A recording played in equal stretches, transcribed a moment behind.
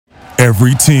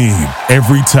Every team,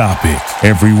 every topic,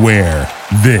 everywhere.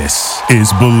 This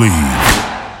is Believe.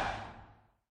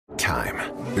 Time.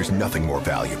 There's nothing more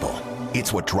valuable.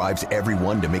 It's what drives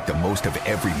everyone to make the most of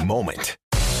every moment.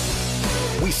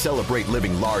 We celebrate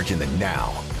living large in the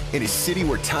now. In a city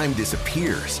where time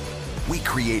disappears, we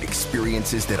create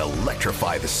experiences that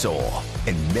electrify the soul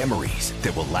and memories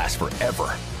that will last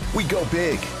forever. We go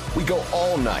big. We go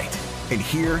all night. And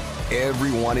here,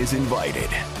 everyone is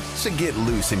invited. So get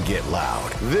loose and get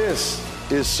loud. This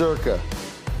is Circa.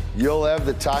 You'll have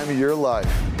the time of your life.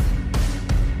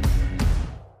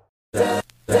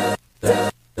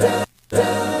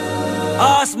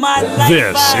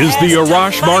 This is the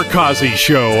Arash Markazi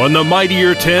Show on the Mightier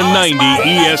 1090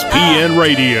 ESPN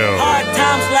Radio.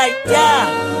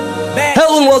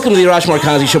 Hello and welcome to the Arash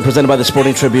Markazi Show presented by the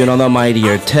Sporting Tribune on the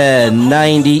Mightier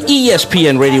 1090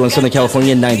 ESPN Radio in Southern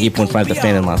California, 98.5 The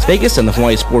Fan in Las Vegas, and the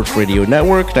Hawaii Sports Radio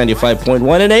Network,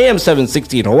 95.1 and AM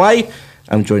 760 in Hawaii.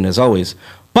 I'm joined as always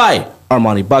by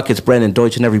Armani Buckets, Brandon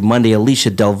Deutsch, and every Monday, Alicia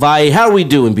Del Valle. How are we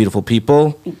doing, beautiful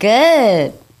people?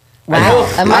 Good. Wow.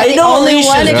 Am I the only Alicia's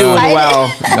one doing excited?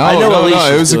 well. No.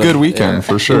 It was a good weekend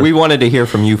for sure. We wanted to hear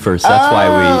from you first. That's why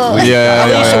we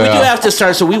Alicia, we do have to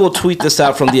start, so we will tweet this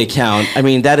out from the account. I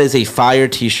mean, that is a fire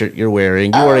T-shirt you're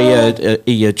wearing. You are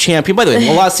a champion. By the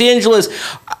way, Los Angeles.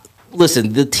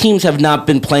 Listen, the teams have not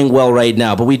been playing well right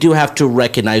now, but we do have to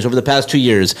recognize over the past 2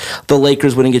 years, the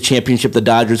Lakers winning a championship, the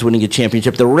Dodgers winning a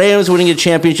championship, the Rams winning a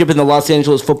championship, and the Los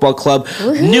Angeles Football Club.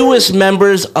 Woo-hoo. Newest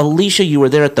members. Alicia, you were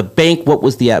there at the bank. What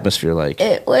was the atmosphere like?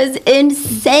 It was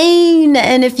insane.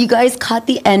 And if you guys caught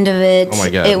the end of it, oh my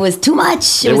God. It was too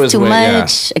much. It was too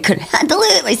much. I couldn't handle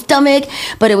it, my stomach,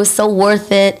 but it was so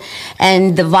worth it.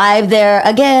 And the vibe there,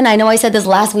 again, I know I said this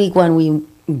last week when we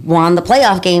won the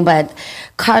playoff game, but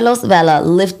Carlos Vela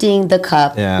lifting the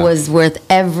cup was worth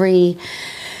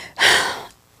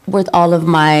all of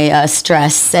my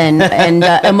stress and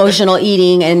emotional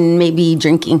eating and maybe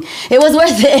drinking. It was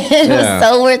worth it. It was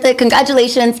so worth it.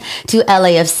 Congratulations to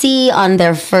LAFC on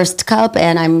their first cup,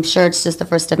 and I'm sure it's just the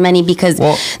first of many because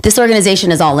this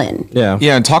organization is all in. Yeah,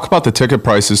 and talk about the ticket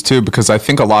prices too, because I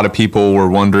think a lot of people were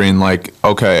wondering, like,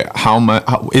 okay, how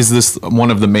is this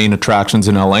one of the main attractions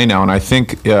in LA now? And I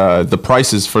think the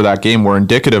prices for that game were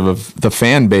indicative of the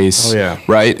fan base,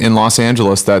 right, in Los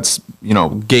Angeles that's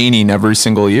gaining every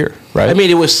single year, right? I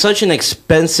mean, it was such an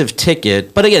expensive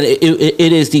ticket, but again,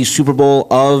 it is the Super Bowl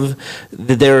of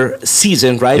their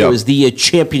season, right? Yep. It was the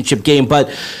championship game,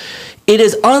 but it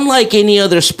is unlike any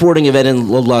other sporting event in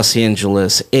Los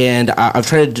Angeles, and I've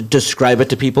tried to describe it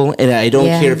to people, and I don't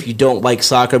care if you don't like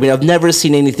soccer. I mean, I've never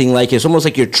seen anything like it. It's almost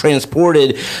like you're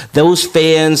transported. Those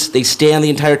fans, they stand the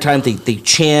entire time. They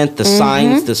chant, the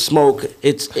signs, the smoke.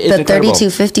 It's the incredible.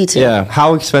 32.52. Yeah.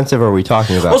 How expensive are we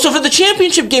talking about? Well, so for the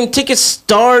championship game, tickets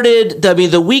started,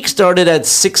 the week started at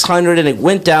 $600, and it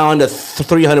went down to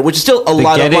 $300, which is still a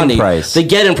lot of money. The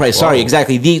get-in price, sorry,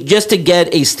 exactly. Just to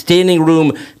get a standing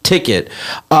room ticket.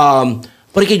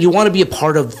 But again, you want to be a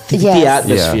part of the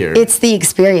atmosphere. It's the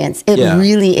experience. It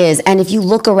really is. And if you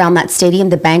look around that stadium,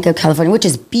 the Bank of California, which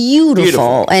is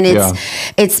beautiful. And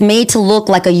it's made to look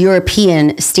like a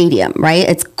European stadium, right?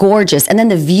 It's gorgeous. And then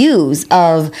the views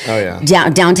of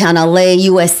downtown LA,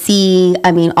 USC,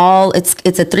 I mean,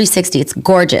 it's a 360. It's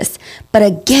gorgeous. But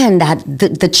again,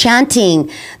 the chanting,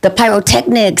 the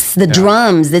pyrotechnics, the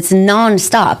drums, it's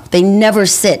nonstop. They never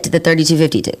sit to the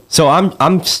 32.52. So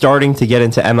I'm starting to get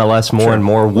into MLS more and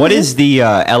more. What is the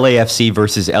LAFC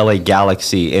versus LA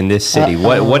Galaxy in this city?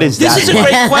 What is that? This is a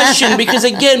great question because,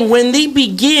 again, when they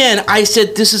began, I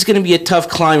said this is going to be a tough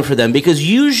climb for them because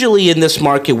usually in this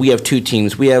market we have two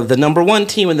teams. We have the number one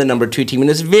team and the number two team, and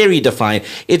it's very defined.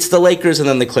 It's the Lakers and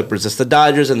then the Clippers. It's the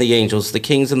Dodgers and the Angels, the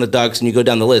Kings and the Ducks, and you go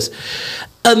down the list.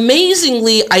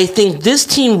 Amazingly, I think this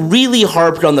team really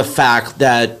harped on the fact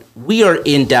that we are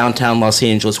in downtown Los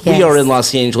Angeles. We are in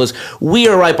Los Angeles. We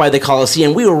are right by the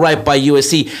Coliseum. We were right by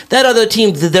USC. That other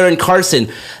team, they're in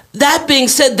Carson. That being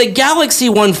said, the Galaxy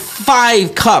won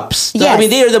 5 cups. I mean,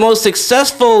 they are the most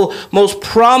successful, most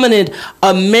prominent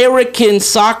American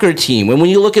soccer team. And when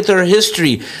you look at their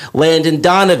history, Landon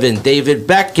Donovan, David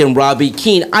Beckham, Robbie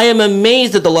Keane, I am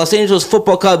amazed that the Los Angeles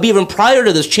Football Club, even prior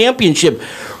to this championship,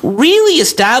 really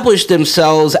established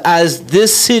themselves as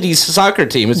this city's soccer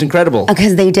team. It's incredible.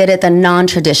 Because they did it the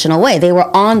non-traditional way. They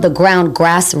were on the ground,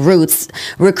 grassroots,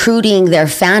 recruiting their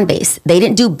fan base. They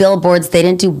didn't do billboards. They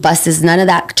didn't do buses, none of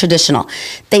that traditional.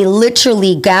 They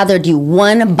literally gathered you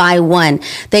one by one.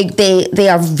 They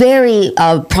are very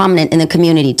prominent in the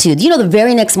community too. You know, the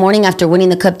very next morning after winning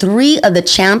the cup, 3 of the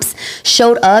champs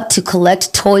showed up to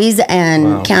collect toys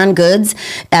and canned goods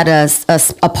at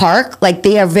a park. Like,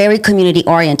 they are very community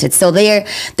oriented. So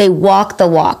they walk the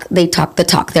walk, they talk the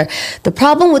talk. The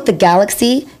problem with the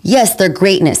Galaxy, yes, their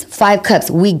greatness, 5 cups,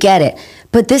 we get it.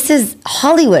 But this is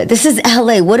Hollywood. This is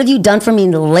LA. What have you done for me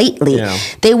lately? Yeah.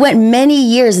 They went many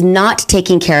years not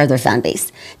taking care of their fan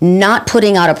base, not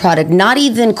putting out a product, not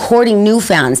even courting new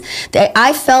fans.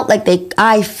 I feel like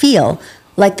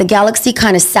the Galaxy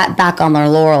kind of sat back on their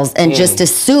laurels and just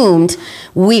assumed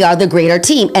we are the greater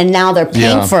team, and now they're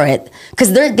paying for it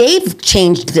because they've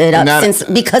changed it up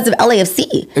because of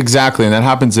LAFC. Exactly, and that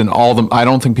happens in all the. I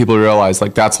don't think people realize,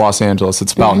 like, that's Los Angeles.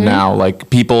 It's about now. Like,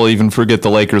 people even forget the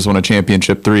Lakers won a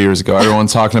championship 3 years ago.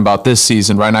 Everyone's talking about this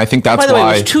season, right? And I think that's why. By the way,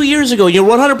 it was 2 years ago. You're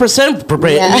 100%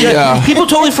 prepared. Yeah. People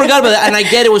totally forgot about that, and I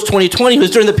get it was 2020. It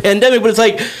was during the pandemic, but it's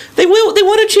like they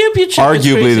won a championship.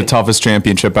 Arguably the toughest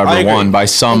championship ever won by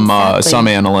some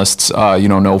analysts.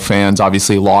 No fans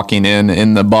obviously locking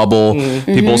in the bubble.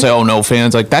 People say, "Oh, no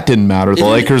fans." Like, that didn't matter. The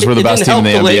Lakers were the best team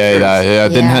in the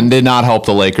NBA. Did not help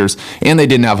the Lakers, and they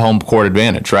didn't have home court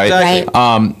advantage, right?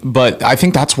 Right. But I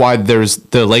think that's why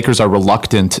the Lakers are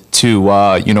reluctant to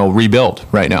rebuild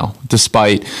right now,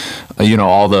 despite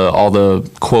all the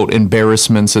quote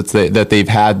embarrassments that they've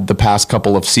had the past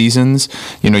couple of seasons.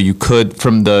 You could,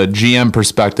 from the GM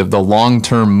perspective, the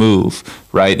long-term move,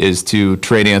 right, is to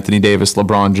trade Anthony Davis,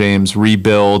 LeBron James,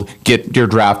 rebuild, get your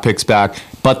draft picks back.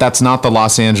 But that's not the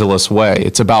Los Angeles way.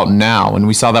 It's about now. And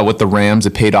we saw that with the Rams.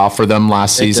 It paid off for them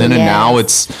last season. And now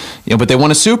it's, but they won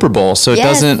a Super Bowl. So it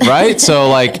doesn't, right?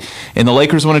 So, and the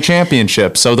Lakers won a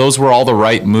championship. So those were all the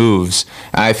right moves.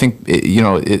 And I think,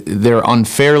 they're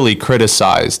unfairly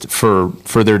criticized for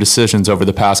their decisions over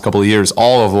the past couple of years,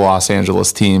 all of the Los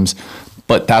Angeles teams.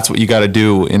 But that's what you got to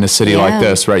do in a city like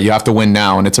this, right? You have to win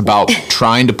now, and it's about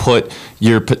trying to put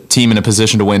your team in a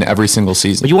position to win every single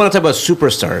season. But you want to talk about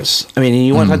superstars. I mean,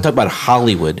 you want to talk about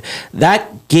Hollywood.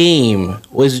 That game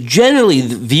was generally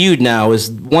viewed now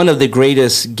as one of the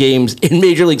greatest games in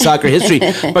Major League Soccer history.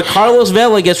 But Carlos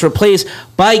Vela gets replaced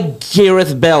by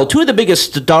Gareth Bale, 2 of the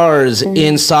biggest stars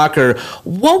in soccer.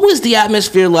 What was the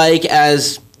atmosphere like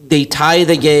as they tie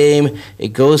the game, it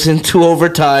goes into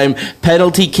overtime,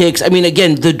 penalty kicks? I mean,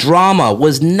 again, the drama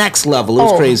was next level. It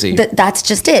was crazy. That's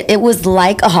just it. It was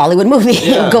like a Hollywood movie.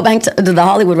 Go back to the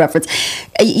Hollywood reference.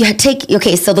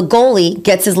 So the goalie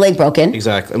gets his leg broken.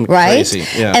 Exactly. Right? Crazy.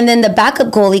 Yeah. And then the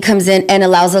backup goalie comes in and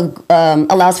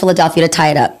allows Philadelphia to tie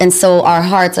it up. And so our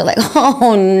hearts are like,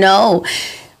 oh no.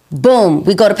 Boom,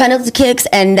 we go to penalty kicks,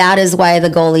 and that is why the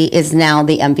goalie is now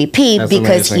the MVP,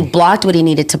 because he blocked what he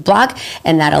needed to block,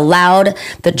 and that allowed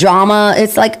the drama.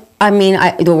 It's like,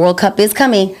 the World Cup is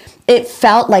coming. It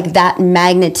felt like that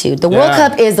magnitude. The World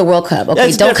Cup is the World Cup.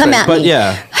 Okay, don't come at me.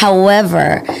 Yeah.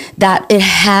 However, that it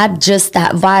had just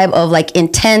that vibe of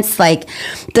intense,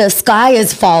 the sky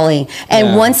is falling.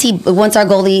 And once our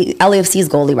goalie, LAFC's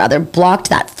goalie rather, blocked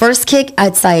that first kick,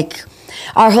 it's like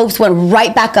our hopes went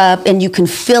right back up, and you can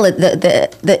feel it.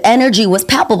 The energy was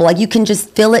palpable. Like, you can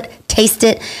just feel it, taste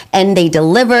it, and they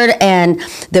delivered. And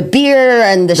the beer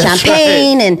and the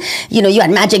champagne, and you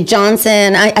had Magic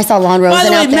Johnson. I saw Lon Rosen. By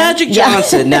the way, out there. Magic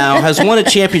Johnson now has won a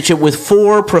championship with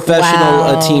 4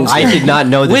 professional teams. I did not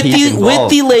know that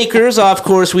with the Lakers, of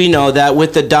course, we know that.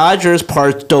 With the Dodgers,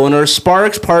 part donor,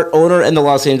 Sparks, part owner, and the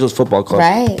Los Angeles Football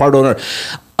Club, part owner.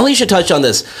 Alicia touched on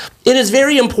this. It is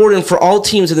very important for all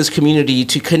teams in this community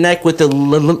to connect with the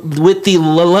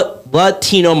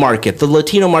Latino market. The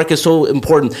Latino market is so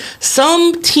important.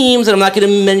 Some teams, and I'm not going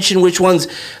to mention which ones,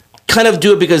 kind of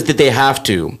do it because they have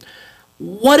to.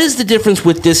 What is the difference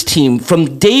with this team?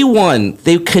 From day one,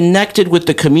 they connected with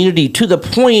the community to the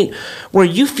point where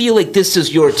you feel like this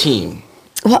is your team.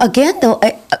 Well, again, though,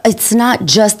 it's not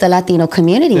just the Latino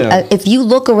community. If you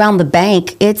look around the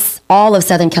bank, it's all of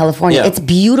Southern California. It's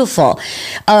beautiful.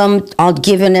 I'll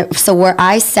give it. So where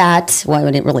I sat, well, I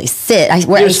didn't really sit.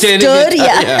 Where I stood,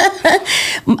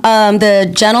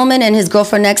 the gentleman and his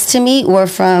girlfriend next to me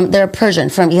they're Persian,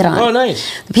 from Iran. Oh,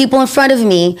 nice. The people in front of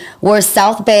me were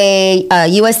South Bay,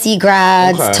 USC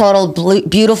grads, total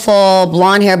beautiful,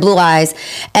 blonde hair, blue eyes.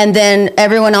 And then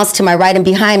everyone else to my right and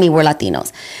behind me were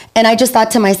Latinos. And I just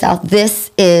thought to myself,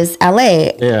 this is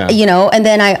LA, and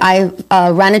then I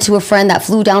ran into a friend that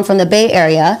flew down from the Bay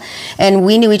Area, and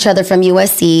we knew each other from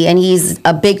USC, and he's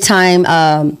a big time,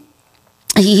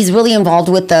 he's really involved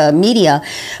with the media,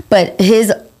 but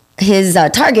his his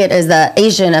target is the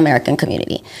Asian American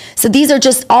community. So these are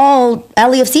just all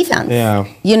LAFC fans. Yeah.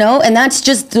 You know, and that's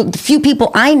just the few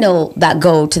people I know that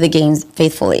go to the games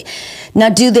faithfully. Now,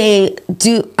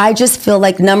 I just feel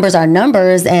like numbers are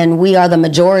numbers, and we are the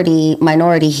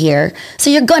minority here. So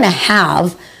you're going to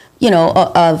have, you know,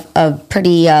 a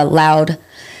pretty loud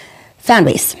fan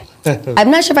base. I'm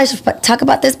not sure if I should talk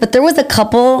about this, but there was a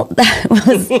couple that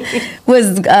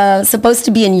was supposed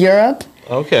to be in Europe.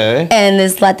 Okay. And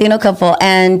this Latino couple,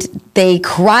 and they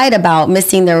cried about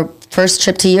missing their first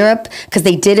trip to Europe because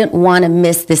they didn't want to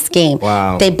miss this game.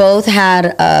 Wow. They both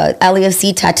had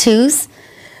LAFC tattoos.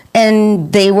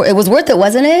 And it was worth it,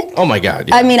 wasn't it? Oh my God!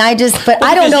 Yeah. I mean, I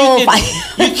don't know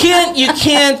if you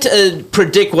can't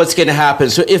predict what's going to happen.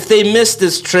 So if they miss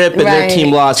this trip and their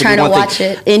team lost, trying to watch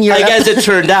it in Europe, like as it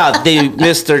turned out, they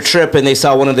missed their trip and they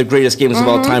saw one of the greatest games of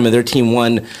all time, and their team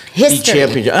won the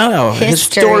championship. Oh,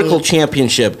 historical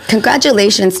championship!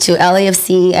 Congratulations to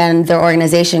LAFC and their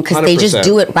organization because they just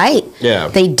do it right. Yeah,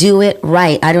 they do it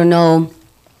right. I don't know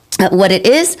what it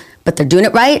is, but they're doing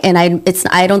it right, and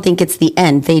I don't think it's the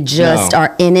end. They just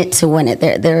are in it to win it.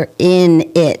 They're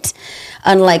in it,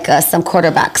 unlike some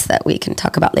quarterbacks that we can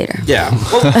talk about later. Yeah.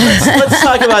 Well, let's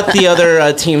talk about the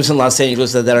other teams in Los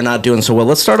Angeles that are not doing so well.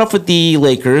 Let's start off with the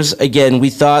Lakers. Again, we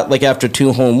thought like after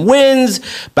 2 home wins,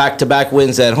 back-to-back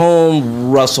wins at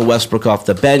home, Russell Westbrook off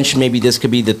the bench, maybe this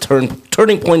could be the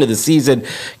turning point of the season.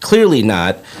 Clearly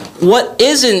not. What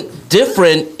isn't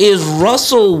different is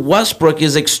Russell Westbrook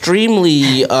is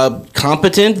extremely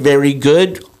competent, very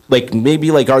good, like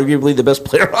maybe like arguably the best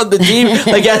player on the team,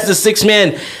 like as the sixth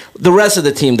man. The rest of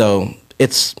the team, though,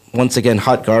 it's once again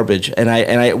hot garbage,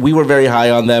 and we were very high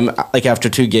on them. Like after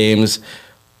 2 games,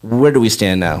 where do we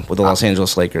stand now with the Los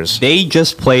Angeles Lakers? They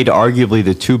just played arguably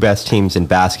the 2 best teams in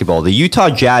basketball. The Utah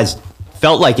Jazz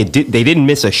felt like they didn't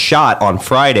miss a shot on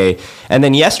Friday. And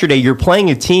then yesterday, you're playing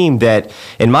a team that,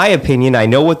 in my opinion, I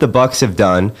know what the Bucks have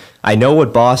done. I know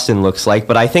what Boston looks like,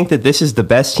 but I think that this is the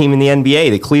best team in the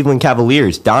NBA, the Cleveland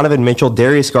Cavaliers, Donovan Mitchell,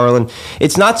 Darius Garland.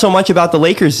 It's not so much about the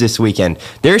Lakers this weekend.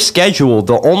 Their schedule,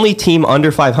 the only team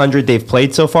under 500 they've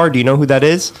played so far, do you know who that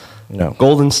is? No.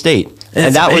 Golden State. That's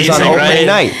and that amazing, was on opening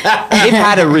right? night. They've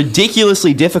had a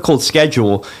ridiculously difficult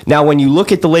schedule. Now, when you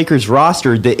look at the Lakers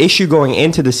roster, the issue going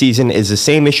into the season is the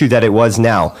same issue that it was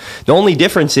now. The only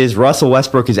difference is Russell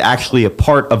Westbrook is actually a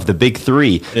part of the Big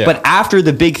Three. Yeah. But after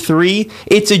the Big Three,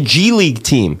 it's a G League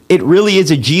team. It really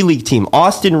is a G League team.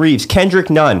 Austin Reeves, Kendrick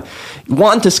Nunn,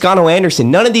 Juan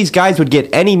Toscano-Anderson. None of these guys would get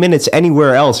any minutes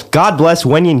anywhere else. God bless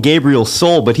Wenyen Gabriel's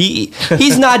soul, but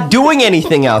he's not doing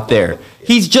anything out there.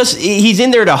 He's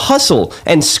in there to hustle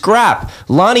and scrap.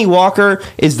 Lonnie Walker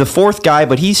is the 4th guy,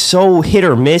 but he's so hit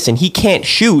or miss and he can't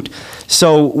shoot.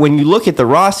 So when you look at the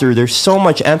roster, there's so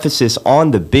much emphasis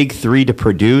on the Big Three to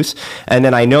produce. And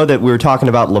then I know that we were talking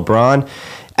about LeBron.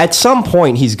 At some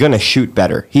point, he's going to shoot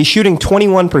better. He's shooting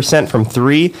 21% from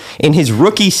 3. In his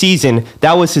rookie season,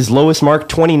 that was his lowest mark,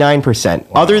 29%.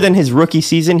 Wow. Other than his rookie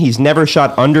season, he's never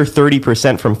shot under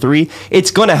 30% from 3. It's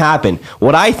going to happen.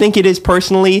 What I think it is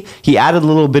personally, he added a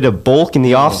little bit of bulk in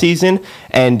the offseason,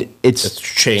 and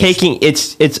it's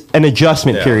an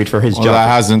adjustment period for his job.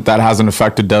 That hasn't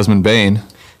affected Desmond Bane.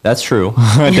 That's true.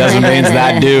 Desmond Bane's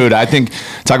that dude. I think,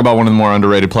 talk about one of the more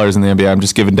underrated players in the NBA. I'm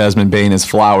just giving Desmond Bane his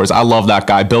flowers. I love that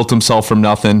guy. Built himself from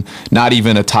nothing, not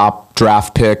even a top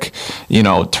draft pick,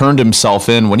 turned himself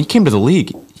in. When he came to the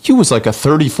league, he was like a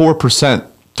 34%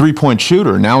 three-point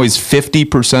shooter. Now he's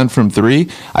 50% from 3.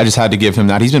 I just had to give him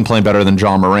that. He's been playing better than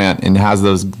John Morant and has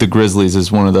the Grizzlies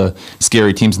as one of the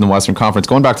scary teams in the Western Conference.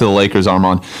 Going back to the Lakers,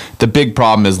 Armand, the big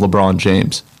problem is LeBron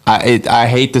James. I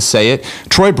hate to say it.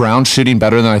 Troy Brown's shooting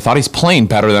better than I thought. He's playing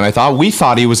better than I thought. We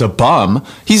thought he was a bum.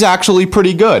 He's actually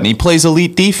pretty good, and he plays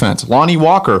elite defense. Lonnie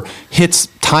Walker hits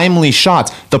timely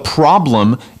shots. The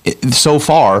problem so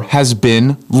far has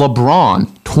been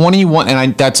LeBron. 21,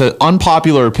 and that's an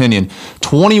unpopular opinion,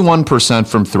 21%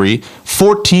 from 3,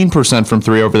 14% from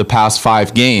 3 over the past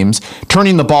 5 games,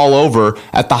 turning the ball over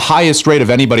at the highest rate of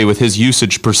anybody with his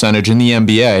usage percentage in the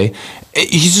NBA.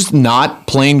 He's just not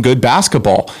playing good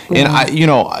basketball. Mm-hmm.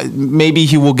 And maybe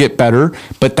he will get better,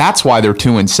 but that's why they're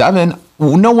 2-7.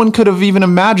 No one could have even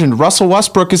imagined Russell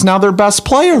Westbrook is now their best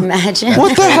player. Imagine.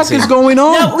 What the heck is going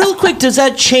on? Now, real quick, does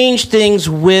that change things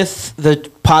with the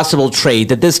possible trade?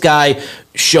 That this guy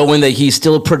showing that he's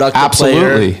still a productive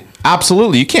player?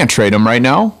 Absolutely. You can't trade him right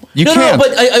now. You no, can't. No,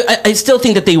 but I still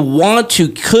think that they want to.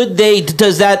 Could they?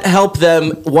 Does that help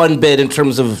them one bit in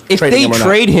terms of if they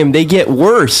trade him, they get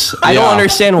worse. I don't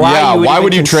understand why. Yeah, why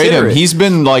would you trade him? He's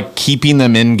been like keeping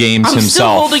them in games I'm himself.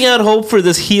 Still holding out hope for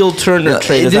this heel Turner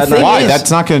trade. Is that why?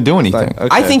 That's not going to do anything. Okay.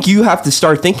 I think you have to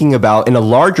start thinking about, in a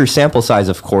larger sample size,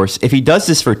 of course, if he does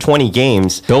this for 20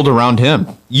 games, build around him.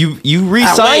 You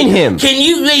re-sign him. Can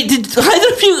you? Did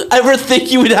either of you ever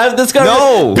think you would have this guy?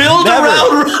 No, build never.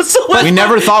 Around Russell Westbrook. We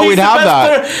never thought we'd have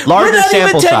that. Player. Larger We're not sample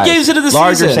even 10 size. games into the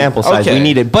Larger season. sample size. Okay. We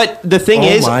need it. But the thing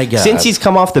is, since he's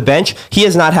come off the bench, he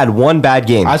has not had one bad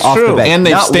game. That's off true. The bench. And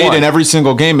they've not stayed one. in every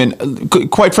single game. And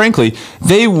quite frankly,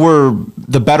 they were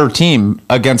the better team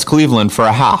against Cleveland for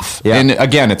a half. Yeah. And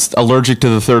again, it's allergic to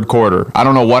the third quarter. I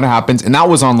don't know what happens. And that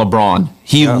was on LeBron.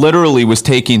 He literally was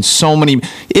taking so many.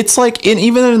 It's like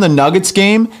even in the Nuggets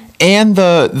game and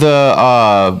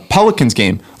the Pelicans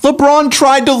game, LeBron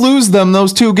tried to lose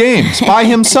those 2 games by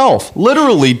himself.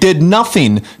 Literally did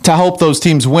nothing to help those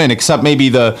teams win, except maybe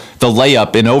the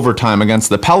layup in overtime against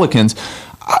the Pelicans.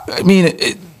 I mean,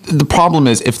 the problem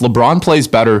is if LeBron plays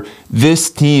better, this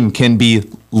team can be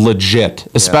legit,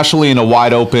 especially in a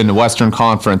wide open Western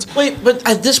Conference. Wait, but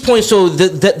at this point, so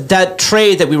that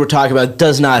trade that we were talking about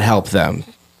does not help them.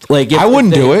 Like I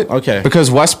wouldn't do it, okay? Because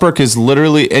Westbrook is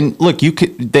literally, and look,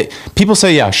 people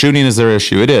say, shooting is their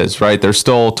issue. It is, right? They're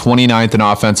still 29th in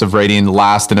offensive rating,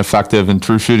 last in effective and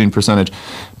true shooting percentage.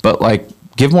 But like,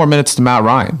 give more minutes to Matt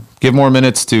Ryan. Give more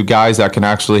minutes to guys that can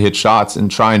actually hit shots and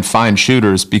try and find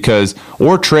shooters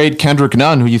or trade Kendrick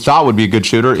Nunn, who you thought would be a good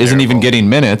shooter, isn't even getting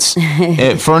minutes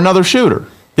for another shooter.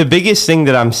 The biggest thing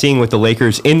that I'm seeing with the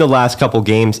Lakers in the last couple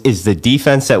games is the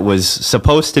defense that was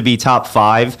supposed to be top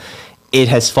 5. It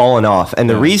has fallen off. And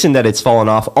the reason that it's fallen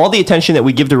off, all the attention that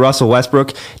we give to Russell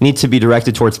Westbrook needs to be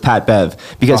directed towards Pat Bev.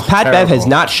 Because Pat Bev has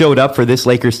not showed up for this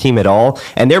Lakers team at all.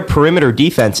 And their perimeter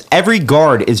defense, every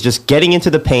guard is just getting into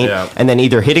the paint and then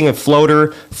either hitting a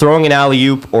floater, throwing an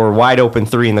alley-oop, or wide open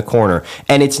 3 in the corner.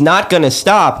 And it's not going to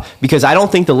stop because I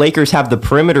don't think the Lakers have the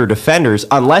perimeter defenders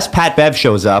unless Pat Bev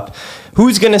shows up.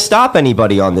 Who's going to stop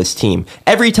anybody on this team?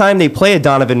 Every time they play a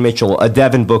Donovan Mitchell, a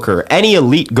Devin Booker, any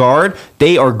elite guard,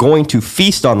 they are going to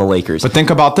feast on the Lakers. But think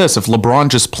about this. If LeBron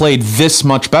just played this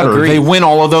much better, Agreed. They win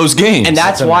all of those games. And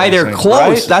that's why they're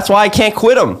close. Right? That's why I can't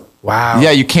quit them. Wow. Yeah,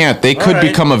 you can't. They could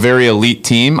become a very elite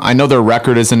team. I know their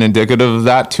record isn't indicative of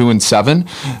that, 2-7,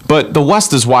 but the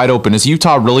West is wide open. Is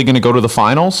Utah really going to go to the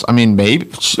finals? I mean, maybe.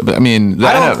 I mean,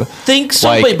 I don't think so.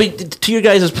 Like, but to your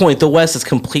guys' point, the West is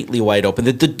completely wide open.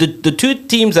 The 2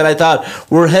 teams that I thought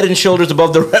were head and shoulders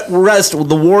above the rest,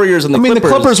 the Warriors and the Clippers. the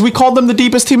Clippers, we called them the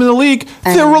deepest team in the league.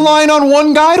 They're relying on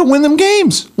one guy to win them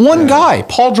games. One guy,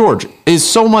 Paul George, is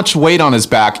so much weight on his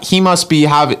back. He must be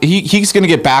he's going to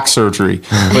get back surgery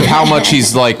with how much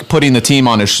he's like putting the team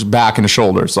on his back and his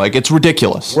shoulders. Like, it's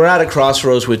ridiculous. We're at a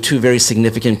crossroads with 2 very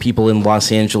significant people in Los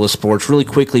Angeles sports. Really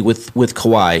quickly with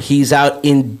Kawhi, he's out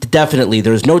indefinitely.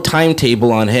 There's no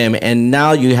timetable on him, and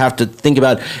now you have to think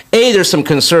about there's some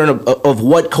concern of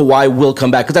what Kawhi will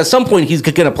come back, because at some point he's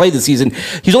going to play this season.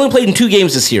 He's only played in 2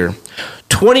 games this year,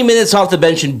 20 minutes off the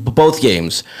bench in both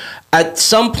games. At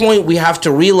some point we have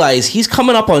to realize he's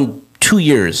coming up on 2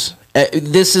 years.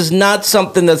 This is not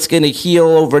something that's going to heal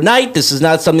overnight. This is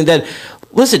not something that,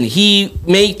 listen, he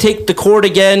may take the court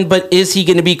again, but is he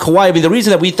going to be Kawhi? I mean, the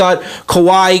reason that we thought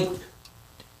Kawhi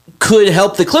could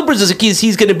help the Clippers is because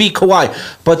he's going to be Kawhi.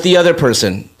 But the other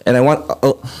person, and I want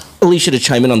Alicia to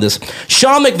chime in on this,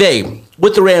 Sean McVay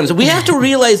with the Rams. We have to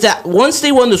realize that once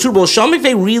they won the Super Bowl, Sean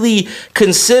McVay really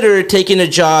considered taking a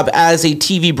job as a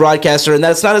TV broadcaster, and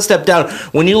that's not a step down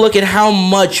when you look at how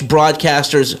much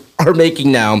broadcasters are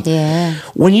making now. Yeah.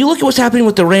 When you look at what's happening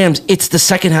with the Rams, it's the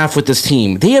second half with this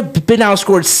team. They have been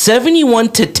outscored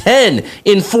 71-10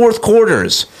 in fourth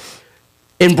quarters.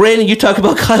 And Brandon, you talk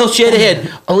about Kyle Shanahan.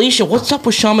 Alicia, what's up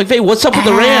with Sean McVay? What's up with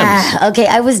the Rams? Okay,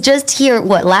 I was just here,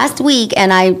 last week,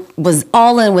 and I was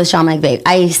all in with Sean McVay.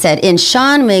 I said, in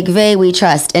Sean McVay we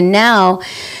trust. And now,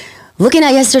 looking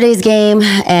at yesterday's game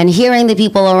and hearing the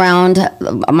people around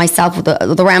myself,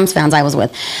 the Rams fans I was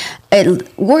with,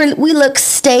 we look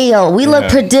stale. We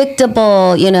look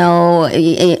predictable. You know,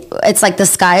 it's like the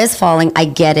sky is falling. I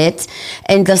get it.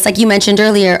 And just like you mentioned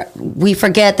earlier, we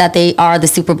forget that they are the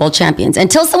Super Bowl champions.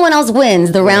 Until someone else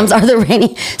wins, the Rams are the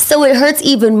reigning. So it hurts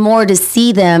even more to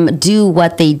see them do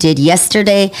what they did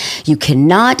yesterday. You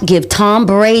cannot give Tom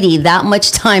Brady that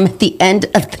much time at the end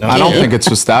of the game. I don't think it's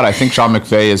just that. I think Sean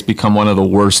McVay has become one of the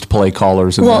worst play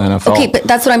callers in the NFL. Okay, but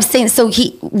that's what I'm saying. So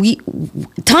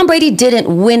Tom Brady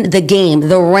didn't win the game.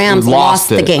 The Rams lost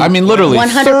the game. I mean, literally,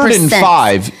 100%. 3rd and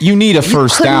 5, you need a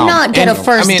first down. You could not get a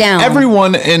first down.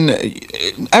 Everyone in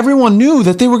everyone knew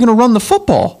that they were going to run the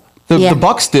football. The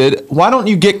Bucks did. Why don't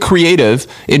you get creative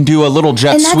and do a little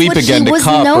jet sweep again to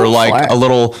Cup or like a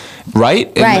little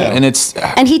right?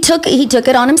 And he took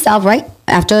it on himself, right?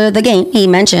 After the game, he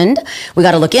mentioned we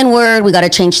got to look inward, we got to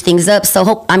change things up.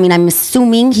 So I'm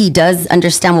assuming he does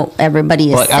understand what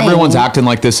everybody is saying. Everyone's acting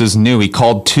like this is new. He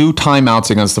called 2 timeouts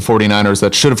against the 49ers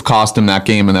that should have cost him that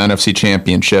game in the NFC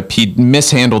Championship. He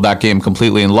mishandled that game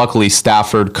completely, and luckily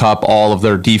Stafford, Cup, all of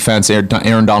their defense,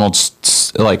 Aaron Donald,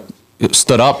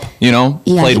 stood up,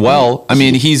 played well. I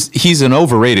mean, he's an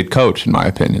overrated coach, in my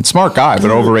opinion. Smart guy, but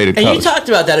overrated coach. And you talked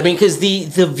about that. I mean, because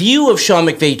the view of Sean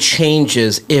McVay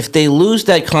changes if they lose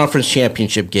that conference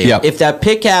championship game. Yep. If that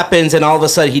pick happens and all of a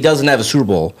sudden he doesn't have a Super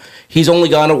Bowl, he's only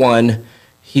gone to 1.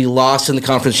 He lost in the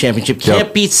conference championship.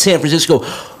 Can't beat San Francisco.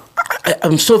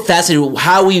 I'm so fascinated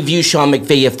how we view Sean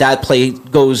McVay if that play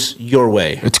goes your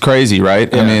way. It's crazy,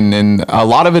 right? Yeah. I mean, and a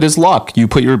lot of it is luck. You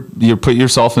put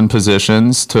yourself in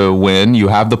positions to win. You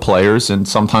have the players, and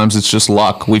sometimes it's just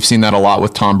luck. We've seen that a lot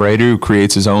with Tom Brady, who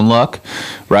creates his own luck,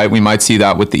 right? We might see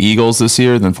that with the Eagles this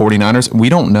year, then 49ers. We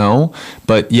don't know,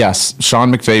 but yes,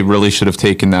 Sean McVay really should have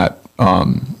taken that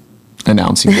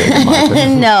announcing day, in my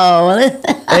opinion. No.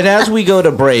 And as we go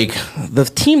to break, the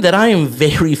team that I am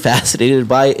very fascinated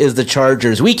by is the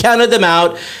Chargers. We counted them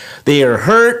out. They are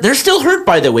hurt. They're still hurt,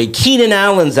 by the way. Keenan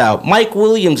Allen's out. Mike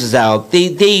Williams is out.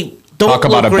 They don't talk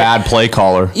about a bad play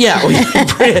caller. Yeah,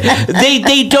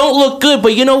 they don't look good.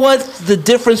 But you know what? The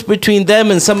difference between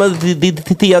them and some of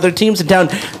the other teams in town,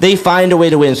 they find a way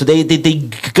to win. So they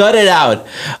gutted out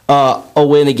a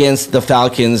win against the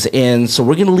Falcons. And so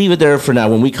we're going to leave it there for now.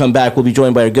 When we come back, we'll be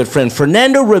joined by our good friend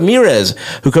Fernando Ramirez,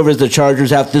 who covers the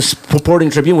Chargers at the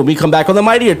Sporting Tribune. When we come back on the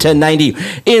Mightier 1090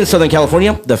 in Southern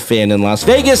California, the Fan in Las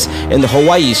Vegas, and the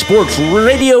Hawaii Sports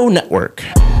Radio Network.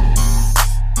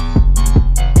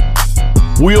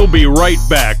 We'll be right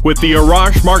back with the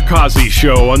Arash Markazi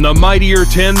Show on the Mightier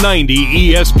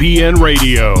 1090 ESPN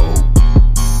Radio.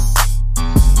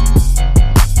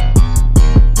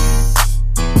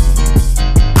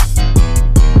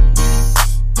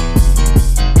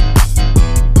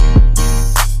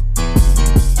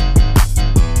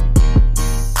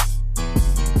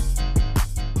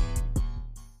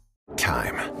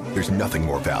 Time. There's nothing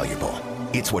more valuable.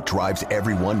 It's what drives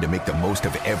everyone to make the most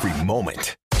of every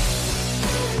moment.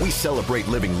 We celebrate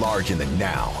living large in the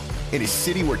now. In a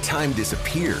city where time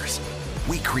disappears,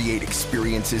 we create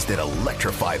experiences that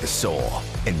electrify the soul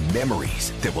and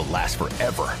memories that will last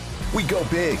forever. We go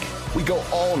big, we go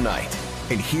all night,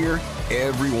 and here,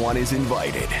 everyone is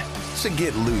invited. So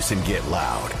get loose and get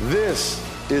loud. This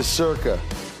is Circa.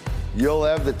 You'll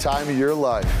have the time of your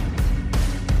life.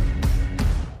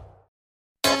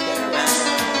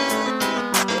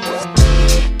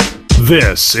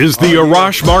 This is the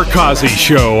Arash Markazi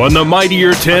Show on the Mightier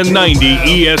 1090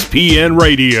 ESPN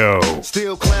Radio.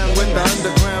 Still clown with the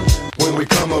underground when we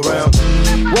come around.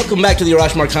 Welcome back to the Arash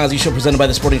Markazi Show, presented by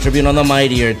the Sporting Tribune on the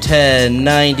Mightier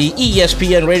 1090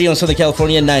 ESPN Radio in Southern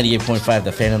California, 98.5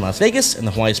 The Fan in Las Vegas, and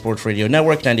the Hawaii Sports Radio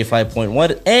Network,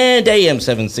 95.1 and AM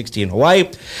 760 in Hawaii.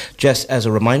 Just as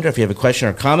a reminder, if you have a question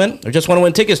or comment, or just want to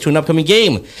win tickets to an upcoming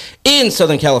game in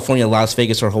Southern California, Las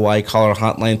Vegas, or Hawaii, call our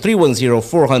hotline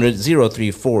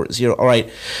 310-400-0340. All right,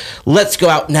 let's go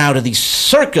out now to the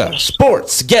Circa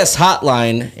Sports Guest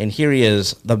Hotline, and here he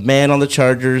is, the man on the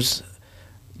Chargers.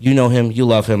 You know him. You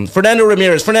love him. Fernando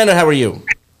Ramirez. Fernando, how are you?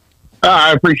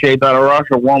 I appreciate that, Arash.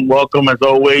 A warm welcome, as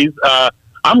always.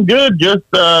 I'm good. Just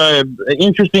an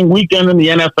interesting weekend in the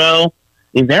NFL.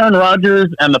 Is Aaron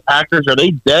Rodgers and the Packers, are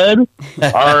they dead?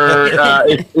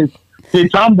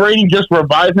 Did Tom Brady just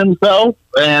revive himself?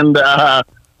 And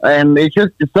it's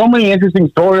just so many interesting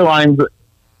storylines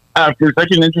after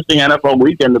such an interesting NFL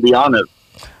weekend, to be honest.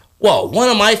 Well, one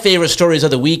of my favorite stories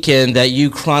of the weekend that you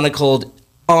chronicled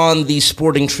on the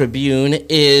Sporting Tribune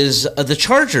is the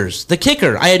Chargers, the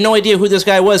kicker. I had no idea who this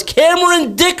guy was.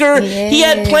 Cameron Dicker. Yay. He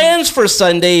had plans for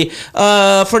Sunday.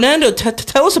 Fernando,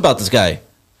 tell us about this guy.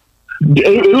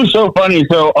 It was so funny.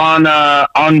 So on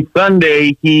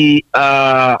Sunday, he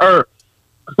was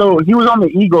on the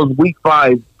Eagles week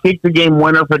 5, kicked the game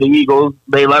winner for the Eagles.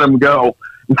 They let him go.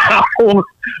 Now,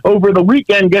 over the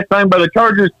weekend, gets signed by the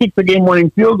Chargers, kicks the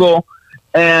game-winning field goal.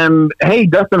 And, hey,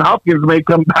 Dustin Hopkins may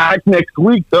come back next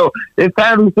week. So it's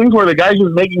kind of these things where the guy's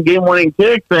just making game-winning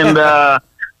kicks. And,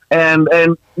 and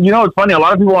you know, it's funny. A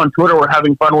lot of people on Twitter were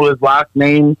having fun with his last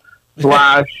name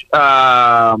slash,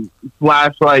 like,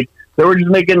 they were just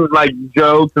making, like,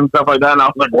 jokes and stuff like that. And I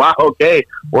was like, wow, okay,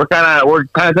 we're kind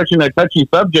of touching a touchy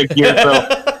subject here. So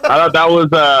I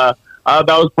thought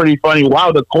That was pretty funny.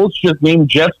 Wow, the Colts just named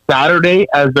Jeff Saturday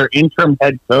as their interim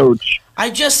head coach. I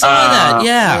just saw that.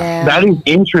 Yeah, that is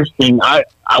interesting.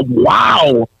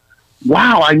 Wow.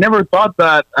 I never thought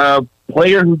that a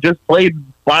player who just played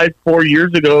 4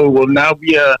 years ago will now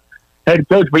be a head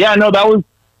coach. But yeah, no, that was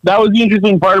the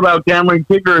interesting part about Cameron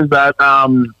Kicker is that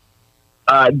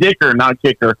Dicker, not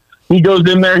Kicker. He goes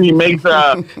in there, he makes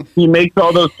all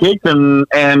those kicks, and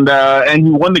he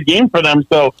won the game for them.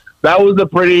 So that was a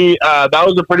pretty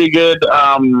good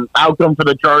outcome for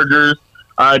the Chargers,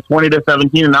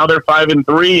 20-17, and now they're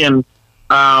 5-3. And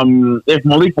if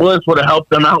Malik Willis would have helped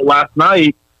them out last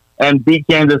night and beat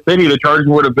Kansas City, the Chargers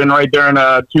would have been right there in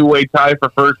a two-way tie for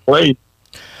first place.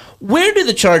 Where do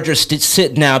the Chargers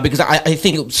sit now? Because I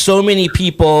think so many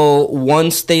people,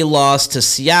 once they lost to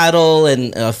Seattle,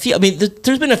 and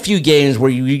there's been a few games where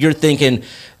you're thinking,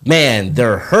 man,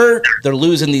 they're hurt, they're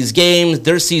losing these games,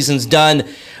 their season's done.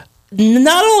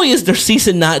 Not only is their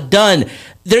season not done,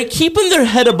 they're keeping their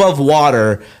head above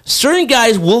water. Certain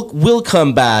guys will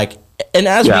come back. And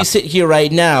as we sit here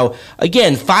right now,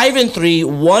 again, 5-3,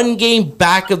 one game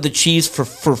back of the Chiefs for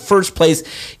first place.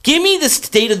 Give me the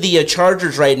state of the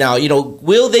Chargers right now.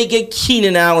 Will they get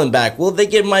Keenan Allen back? Will they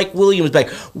get Mike Williams back?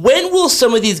 When will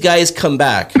some of these guys come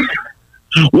back?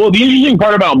 Well, the interesting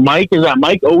part about Mike is that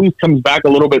Mike always comes back a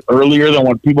little bit earlier than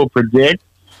what people predict.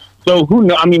 So who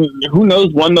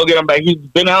knows when they'll get him back? He's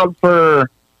been out so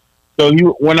he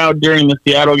went out during the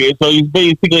Seattle game. So he's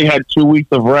basically had 2 weeks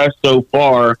of rest so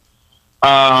far.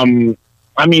 Who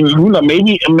knows?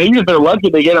 Maybe if they're lucky,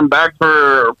 they get him back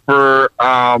for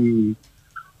the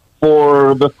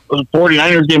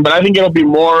 49ers game. But I think it'll be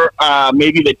more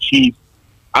maybe the Chiefs.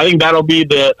 I think that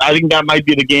might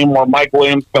be the game where Mike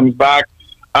Williams comes back.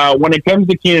 When it comes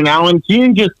to Keenan Allen,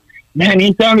 he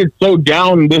sounded so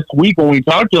down this week when we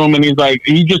talked to him, and he's like,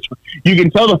 you can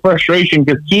tell the frustration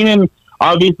because Keenan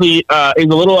obviously is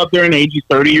a little up there in age. He's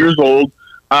 30 years old.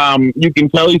 You can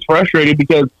tell he's frustrated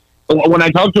because when I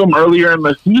talked to him earlier in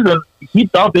the season, he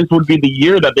thought this would be the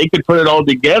year that they could put it all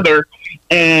together.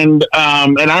 And I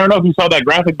don't know if you saw that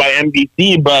graphic by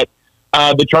NBC, but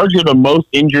the Chargers are the most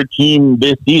injured team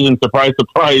this season. Surprise,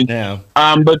 surprise. Yeah.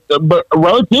 But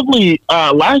relatively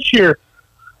last year,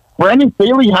 Brandon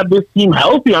Staley had this team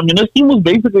healthy. I mean, this team was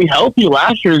basically healthy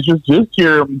last year. It's just this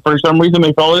year, for some reason,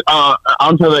 they fell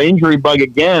onto the injury bug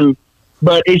again.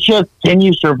 But it's just, can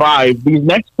you survive? These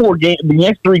next 3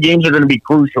 games are going to be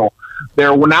crucial.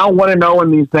 They're now 1-0 in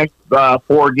these next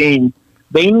 4 games.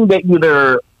 They need to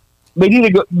go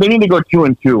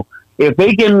 2-2. If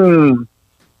they can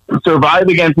survive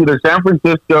against either San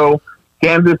Francisco,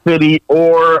 Kansas City,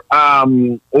 or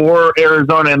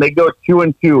Arizona, and they go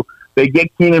 2-2, they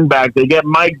get Keenan back, they get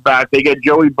Mike back, they get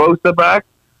Joey Bosa back,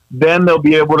 then they'll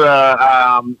be able to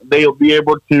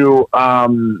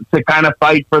kind of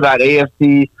fight for that an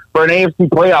AFC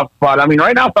playoff spot. I mean,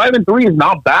 right now 5-3 is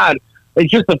not bad. It's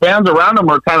just the fans around them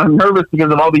are kind of nervous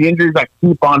because of all the injuries that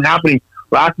keep on happening.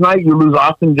 Last night you lose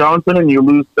Austin Johnson and you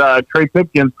lose Trey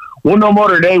Pipkins. We'll know more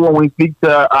today when we speak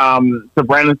to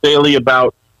Brandon Staley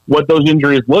about what those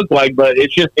injuries look like. But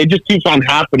it just keeps on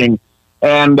happening,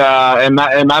 and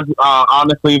that's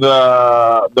honestly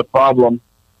the problem.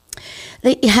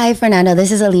 Hi, Fernando.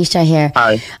 This is Alicia here.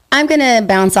 Hi. I'm going to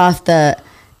bounce off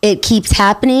it keeps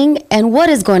happening. And what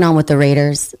is going on with the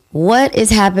Raiders? What is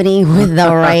happening with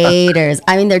the Raiders?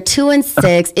 I mean, they're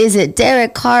 2-6. Is it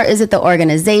Derek Carr? Is it the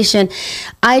organization?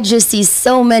 I just see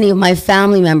so many of my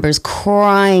family members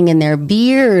crying in their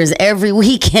beers every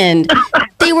weekend.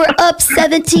 They were up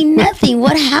 17-0.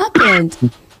 What happened?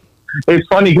 It's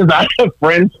funny because I have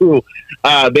friends who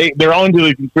they're all into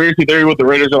the conspiracy theory with the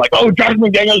Raiders. They're like, "Oh, Josh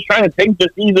McDaniels trying to tank the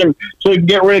season so he can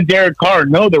get rid of Derek Carr."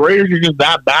 No, the Raiders are just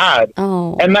that bad.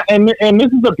 Oh, and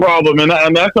this is the problem, and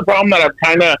that's the problem that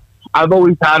I've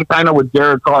always had kind of with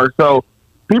Derek Carr. So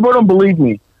people don't believe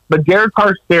me, but Derek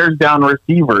Carr stares down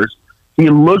receivers. He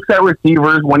looks at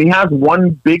receivers. When he has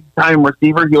one big time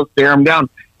receiver, he'll stare him down.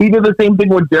 He did the same thing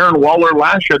with Darren Waller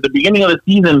last year at the beginning of the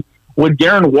season. With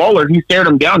Darren Waller, he stared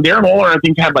him down. Darren Waller, I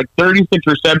think, had like 36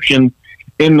 receptions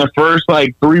in the first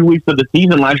 3 weeks of the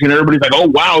season last year, and everybody's like, "Oh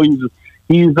wow,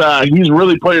 he's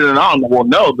really putting it on." Well,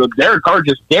 no, the Derek Carr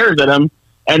just stares at him,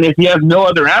 and if he has no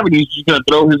other avenue, he's just going to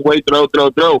throw his way, throw.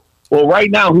 Well,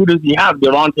 right now, who does he have?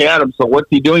 Devontae Adams. So what's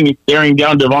he doing? He's staring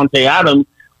down Devontae Adams,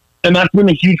 and that's been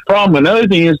a huge problem. Another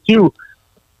thing is too,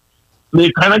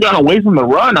 they've kind of gone away from the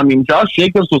run. I mean, Josh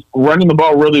Jacobs was running the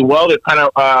ball really well. They've kind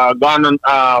of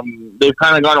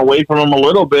gone away from him a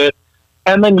little bit.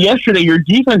 And then yesterday, your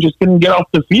defense just couldn't get off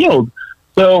the field.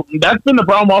 So that's been the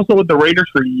problem also with the Raiders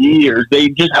for years. They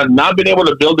just have not been able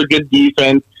to build a good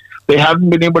defense. they haven't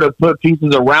been able to put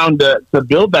pieces around to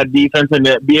build that defense and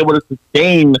to be able to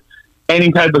sustain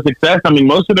any type of success. I mean,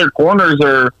 most of their corners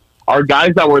are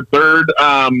guys that were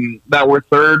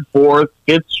third, fourth,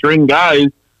 fifth string guys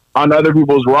on other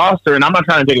people's roster. And I'm not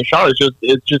trying to take a shot.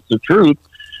 It's just the truth.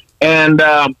 And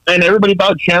everybody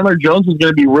thought Chandler Jones was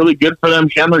going to be really good for them.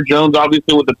 Chandler Jones,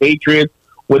 obviously, with the Patriots,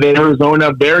 with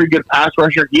Arizona, very good pass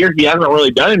rusher here. He hasn't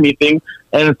really done anything.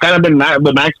 And it's kind of been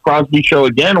the Max Crosby show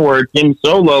again, where it's him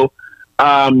solo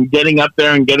getting up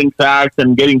there and getting sacks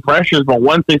and getting pressures. But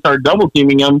once they start double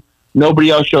teaming him, nobody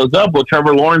else shows up. Well,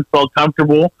 Trevor Lawrence felt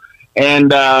comfortable.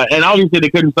 And obviously they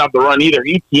couldn't stop the run either.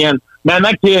 Etienne, man,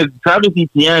 that kid, Travis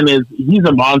Etienne, he's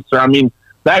a monster. I mean,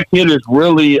 that kid is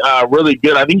really, really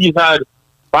good. I think he's had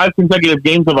 5 consecutive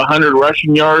games of 100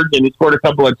 rushing yards, and he scored a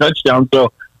couple of touchdowns.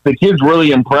 So the kid's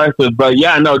really impressive. But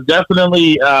yeah, no,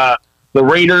 definitely the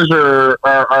Raiders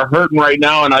are hurting right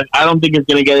now, and I don't think it's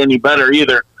going to get any better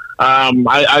either.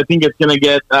 I think it's going to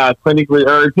get clinically,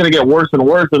 or it's going to get worse and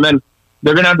worse, and then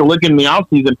they're going to have to look in the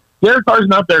offseason. Derek Carr's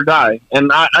not their guy,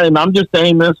 and I'm just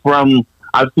saying this from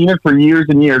I've seen it for years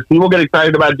and years. People get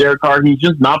excited about Derek Carr. He's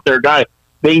just not their guy.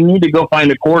 They need to go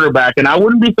find a quarterback, and I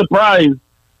wouldn't be surprised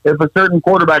if a certain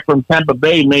quarterback from Tampa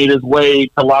Bay made his way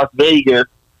to Las Vegas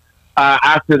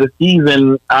after the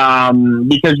season,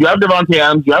 because you have Devontae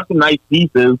Adams, you have some nice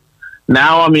pieces.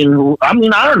 Now, I mean,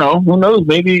 I don't know. Who knows?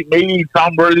 Maybe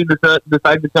Tom Brady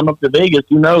decides to come up to Vegas.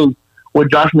 Who knows with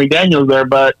Josh McDaniels there?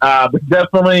 But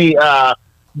definitely.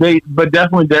 But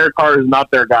definitely Derek Carr is not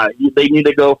their guy. They need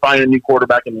to go find a new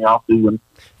quarterback in the offseason.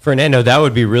 Fernando, that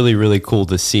would be really, really cool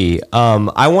to see.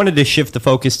 I wanted to shift the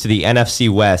focus to the NFC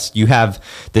West. You have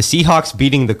the Seahawks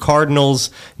beating the Cardinals.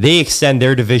 They extend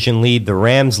their division lead. The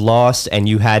Rams lost, and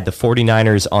you had the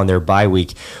 49ers on their bye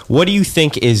week. What do you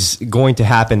think is going to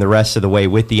happen the rest of the way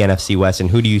with the NFC West,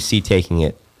 and who do you see taking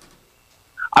it?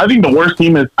 I think the worst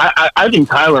team is I think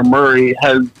Kyler Murray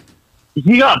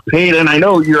he got paid, and I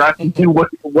know you're asking me what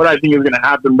I think is going to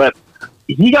happen, but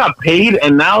he got paid,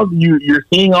 and now you're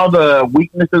seeing all the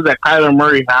weaknesses that Kyler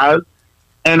Murray has,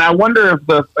 and I wonder if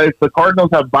the Cardinals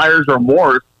have buyer's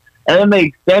remorse, and then they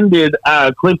extended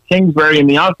Cliff Kingsbury in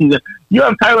the offseason. You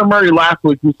have Kyler Murray last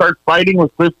week who starts fighting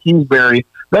with Cliff Kingsbury,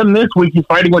 then this week he's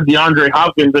fighting with DeAndre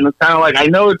Hopkins, and it's kind of like, I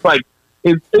know it's like,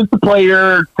 it's a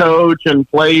player, coach, and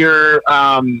player,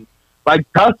 like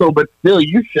tussle, but still,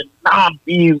 you should not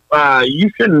be. You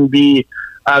shouldn't be.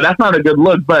 That's not a good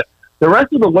look. But the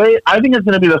rest of the way, I think it's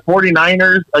going to be the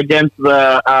 49ers against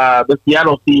the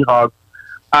Seattle Seahawks.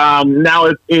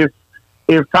 Now,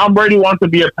 if Tom Brady wants to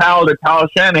be a pal to Kyle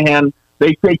Shanahan,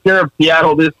 they take care of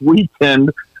Seattle this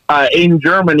weekend in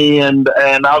Germany, and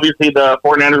obviously the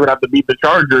 49ers would have to beat the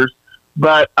Chargers.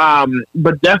 But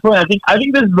definitely, I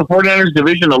think this is the 49ers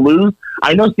division to lose.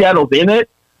 I know Seattle's in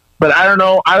it. But I don't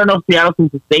know if Seattle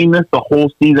can sustain this the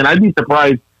whole season. I'd be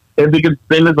surprised if they could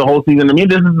sustain this the whole season. To me,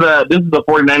 this is the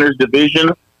 49ers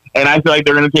division, and I feel like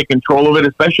they're going to take control of it,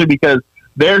 especially because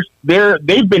they've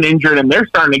been injured and they're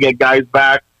starting to get guys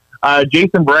back.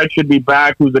 Jason Barrett should be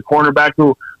back, who's a cornerback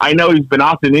who I know he's been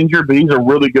often injured, but he's a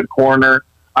really good corner.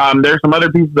 There's some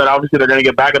other pieces that obviously they're going to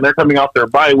get back, and they're coming off their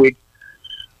bye week.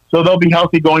 So they'll be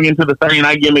healthy going into the Sunday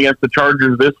night game against the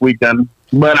Chargers this weekend.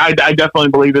 But I definitely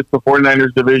believe it's the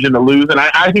 49ers division to lose, and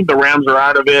I think the Rams are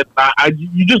out of it.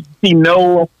 You just see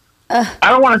no – I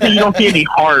don't want to say you don't see any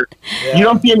heart. Yeah. You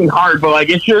don't see any heart, but, like,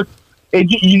 it's just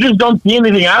you just don't see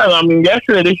anything out of them. I mean,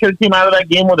 yesterday they should have came out of that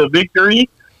game with a victory,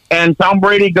 and Tom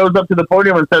Brady goes up to the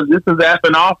podium and says, "This is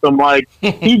effing awesome." Like,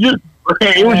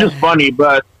 it was just funny,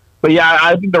 but yeah,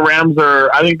 I think the Rams are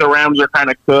kind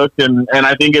of cooked, and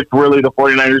I think it's really the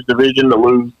 49ers division to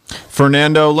lose.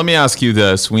 Fernando, let me ask you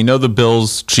this. We know the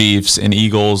Bills, Chiefs, and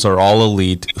Eagles are all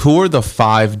elite. Who are the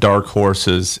 5 dark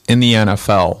horses in the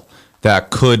NFL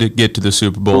that could get to the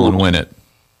Super Bowl and win it?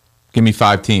 Give me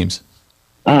 5 teams.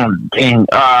 Dang.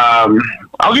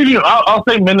 I'll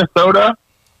say Minnesota.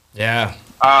 Yeah.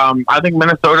 I think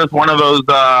Minnesota is one of those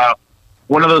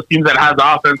teams that has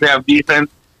offense, they have defense.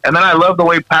 And then I love the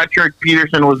way Patrick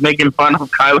Peterson was making fun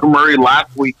of Kyler Murray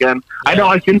last weekend. I know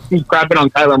I shouldn't be crapping on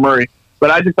Kyler Murray,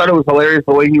 but I just thought it was hilarious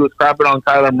the way he was crapping on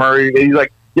Kyler Murray. He's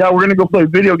like, "Yeah, we're going to go play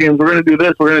video games. We're going to do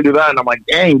this. We're going to do that." And I'm like,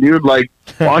 "Dang, dude, like,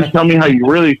 why don't you tell me how you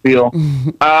really feel?"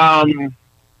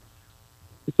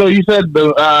 So you said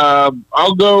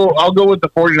I'll go with the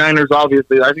 49ers,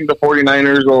 obviously. I think the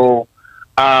 49ers will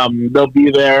they'll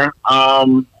be there.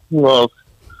 Who else?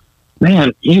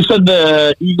 Man, you said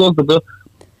the Eagles, the Bills.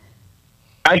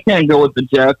 I can't go with the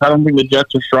Jets. I don't think the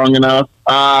Jets are strong enough.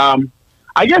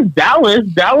 I guess Dallas.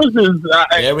 Dallas is.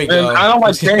 There we go. I don't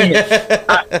like saying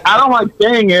it. I don't like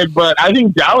saying it, but I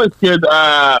think Dallas could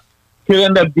could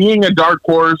end up being a dark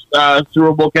horse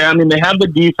Super Bowl. I mean, they have the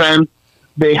defense,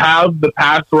 they have the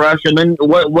pass rush, and then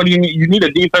what do you need? You need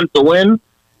a defense to win,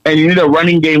 and you need a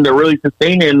running game to really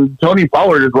sustain it. And Tony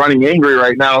Pollard is running angry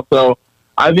right now, so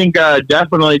I think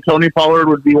definitely Tony Pollard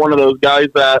would be one of those guys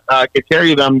that could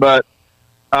carry them. But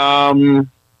I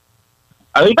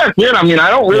think that's it. I mean, I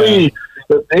don't really. Yeah.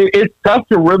 It's tough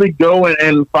to really go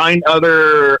and find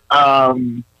other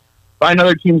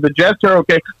teams. The Jets are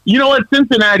okay. You know what?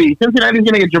 Cincinnati's going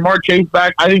to get Jamar Chase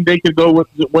back. I think they could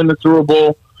win the Super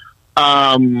Bowl.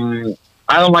 I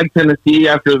don't like Tennessee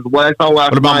after what I saw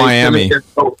last night. What about Miami?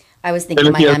 I was thinking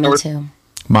Miami too.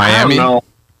 Miami?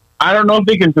 I don't know if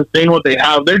they can sustain what they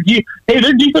have. Their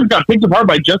defense got picked apart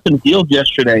by Justin Fields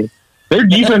yesterday. Their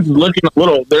defense is looking a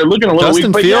little. They're looking a little.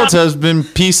 Justin Fields has been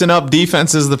piecing up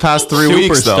defenses the past 3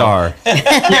 weeks, though. Superstar.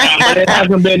 Yeah, but it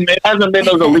hasn't been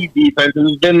those elite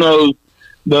defenses. It's been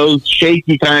those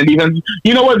shaky kind of defenses.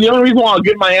 You know what? The only reason why I'll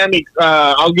give Miami,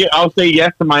 I'll say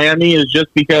yes to Miami is just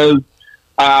because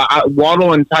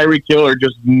Waddle and Tyreek Hill are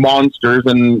just monsters,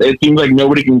 and it seems like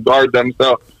nobody can guard them.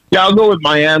 So yeah, I'll go with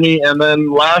Miami, and then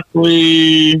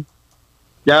lastly.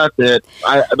 Yeah, that's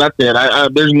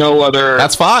it. There's no other.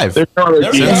 That's 5. There's no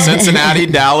other team. Cincinnati,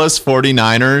 Dallas,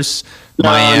 49ers,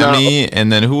 Miami,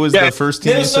 and then who was the first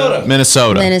team?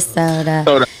 Minnesota.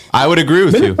 I would agree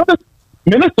with you.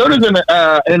 Minnesota's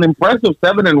an impressive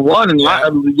 7-1, and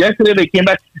yesterday they came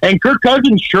back and Kirk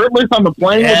Cousins shirtless on the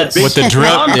plane with the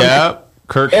drip. Yeah,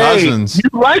 Kirk Cousins.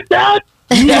 You like that?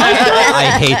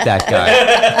 I hate that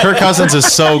guy. Kirk Cousins is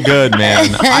so good,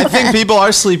 man. I think people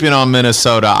are sleeping on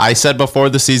Minnesota. I said before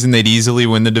the season they'd easily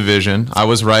win the division. I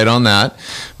was right on that.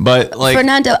 But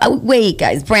Fernando, wait,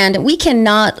 guys, Brandon, we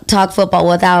cannot talk football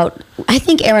without. I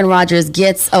think Aaron Rodgers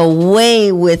gets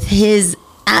away with his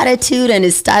attitude and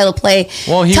his style of play.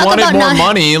 Well, he wanted more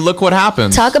money. Look what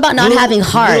happened. Talk about not having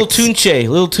heart. Little Tunche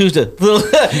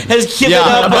has given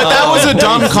up. But that was a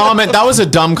dumb comment. That was a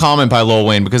dumb comment by Lil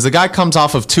Wayne because the guy comes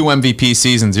off of 2 MVP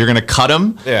seasons. You're going to cut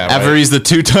him after he's the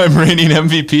 2-time reigning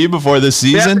MVP before this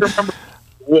season.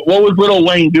 What was Lil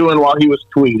Wayne doing while he was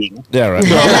tweeting? Yeah, right.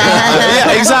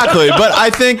 Yeah, exactly. But I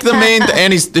think the main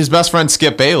and his best friend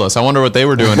Skip Bayless. I wonder what they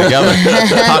were doing together,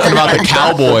 talking about the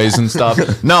Cowboys and stuff.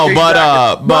 No, but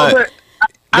I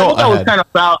thought that was kind of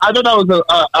foul. I thought that was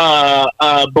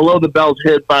a below the belt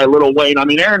hit by Lil Wayne. I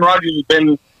mean, Aaron Rodgers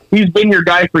he's been your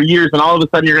guy for years, and all of a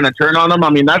sudden you're going to turn on him. I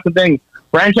mean, that's the thing.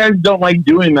 Franchises don't like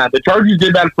doing that. The Chargers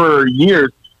did that for years.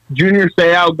 Junior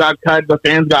Seau got cut. The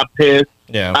fans got pissed.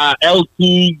 Yeah.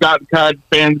 LT got cut.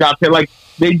 Fans got pissed. Like,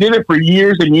 they did it for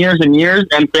years and years and years,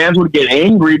 and fans would get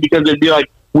angry because they'd be like,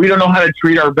 we don't know how to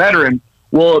treat our veterans.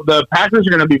 Well, the Packers are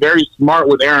going to be very smart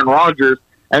with Aaron Rodgers,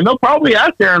 and they'll probably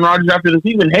ask Aaron Rodgers after the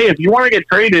season, hey, if you want to get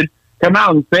traded, come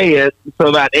out and say it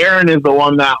so that Aaron is the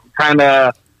one that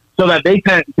so that they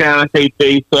can kind of save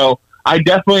face. So I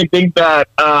definitely think that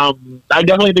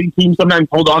teams sometimes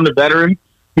hold on to veterans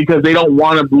because they don't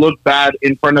want to look bad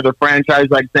in front of the franchise,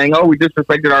 like saying, "Oh, we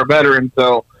disrespected our veterans."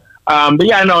 So, but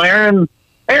yeah, no, Aaron's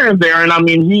Aaron. I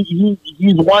mean,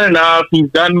 he's won enough. He's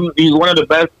one of the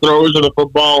best throwers of the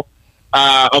football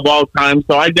of all time.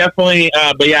 So I definitely,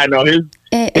 but yeah, no, him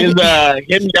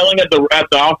yelling at the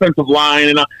offensive line,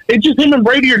 and it's just him and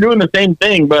Brady are doing the same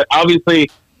thing. But obviously,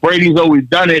 Brady's always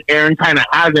done it. Aaron kind of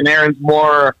hasn't. Aaron's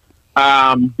more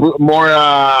Gandhi,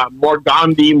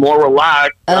 more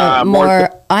relaxed.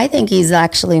 I think he's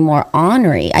actually more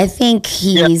ornery. I think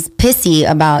he's pissy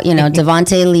about,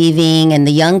 Devontae leaving and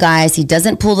the young guys. He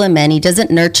doesn't pull them in. He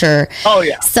doesn't nurture. Oh,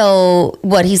 yeah. So,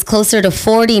 he's closer to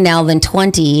 40 now than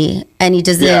 20, and he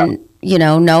doesn't,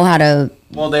 know how to...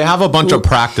 Well, they have a bunch of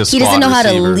practice. He doesn't know how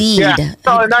to lead. Yeah.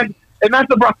 No, and that's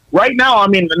the problem. Right now, I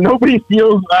mean, nobody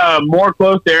feels more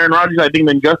close to Aaron Rodgers, I think,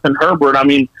 than Justin Herbert. I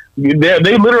mean,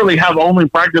 they literally have only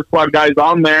practice squad guys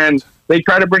on there, and they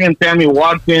try to bring in Sammy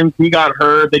Watkins. He got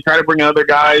hurt. They try to bring in other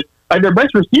guys. Like, their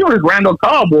best receiver is Randall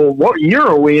Cobb. Well, what year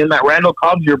are we in that Randall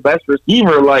Cobb's your best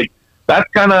receiver? Like, that's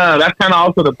kind of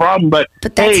also the problem. But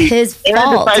that's his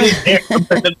fault.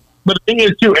 But the thing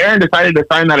is, too, Aaron decided to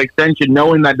sign that extension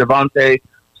knowing that Devontae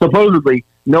was going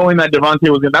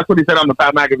to. That's what he said on the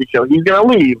Pat McAfee show. He's going to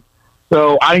leave.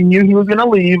 So I knew he was going to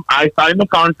leave. I signed the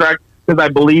contract because I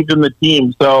believed in the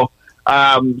team. So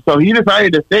he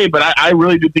decided to stay, but I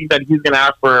really do think that he's going to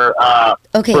ask for a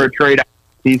trade after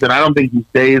the season. I don't think he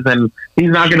stays, and he's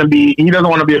not going to be. He doesn't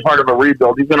want to be a part of a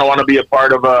rebuild. He's going to want to be a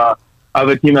part of a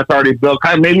team that's already built.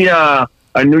 Kind of maybe a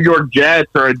New York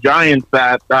Jets or a Giants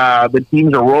that the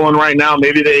teams are rolling right now.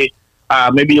 Maybe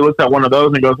maybe he looks at one of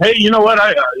those and goes, "Hey, you know what?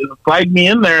 Flag me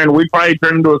in there, and we'd probably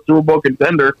turn into a Super Bowl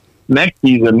contender." next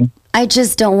season. I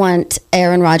just don't want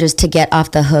Aaron Rodgers to get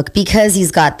off the hook because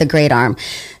he's got the great arm.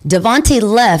 Devontae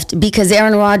left because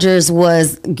Aaron Rodgers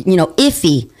was,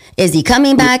 iffy. Is he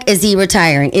coming back? Is he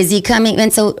retiring? Is he coming?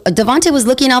 And so Devontae was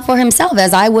looking out for himself,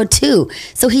 as I would too.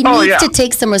 So he needs to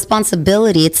take some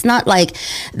responsibility. It's not like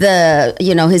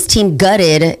his team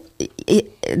gutted.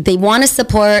 They want to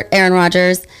support Aaron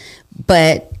Rodgers,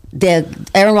 but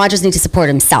Aaron Rodgers needs to support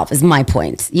himself. Is my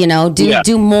point.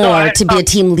 Do more to be a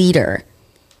team leader.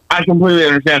 I completely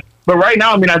understand. But right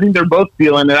now, I think they're both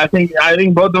feeling it. I think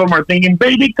both of them are thinking,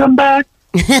 "Baby, come back."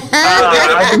 A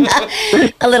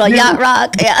little yacht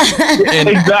rock, yeah.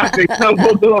 Exactly. So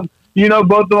both of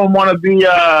them want to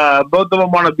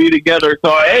be together.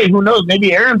 So hey, who knows?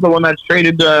 Maybe Aaron's the one that's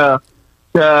traded to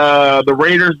the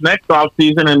Raiders next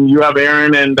offseason, and you have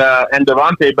Aaron and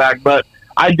Devontae back. But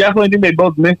I definitely think they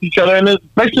both miss each other, and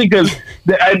especially because,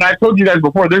 and I told you guys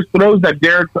before, there's throws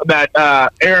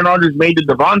that Aaron Rodgers made to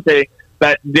Devontae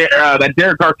that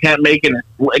Derek Carr can't make and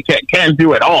can't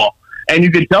do at all. And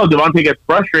you can tell Devontae gets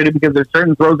frustrated because there's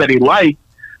certain throws that he likes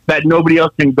that nobody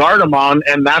else can guard him on,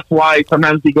 and that's why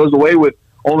sometimes he goes away with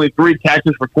only 3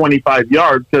 catches for 25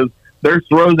 yards because there's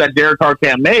throws that Derek Carr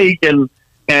can't make, and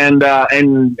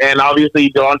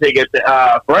obviously Devontae gets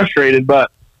frustrated. But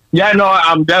yeah, no,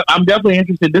 I'm definitely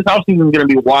interested. This offseason is going to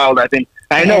be wild. I think.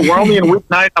 I know we're only in week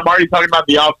 9. I'm already talking about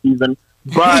the offseason,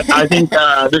 but I think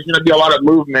there's going to be a lot of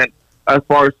movement as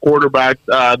far as quarterbacks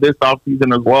this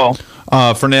offseason as well.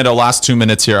 Fernando, last 2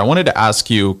 minutes here. I wanted to ask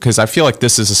you, because I feel like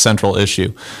this is a central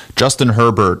issue. Justin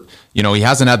Herbert, he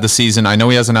hasn't had the season. I know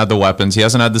he hasn't had the weapons. He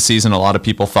hasn't had the season a lot of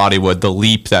people thought he would, the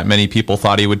leap that many people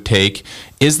thought he would take.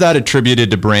 Is that attributed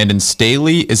to Brandon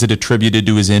Staley? Is it attributed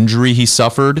to his injury he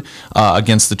suffered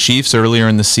against the Chiefs earlier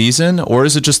in the season? Or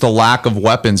is it just a lack of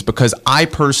weapons? Because I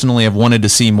personally have wanted to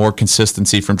see more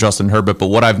consistency from Justin Herbert, but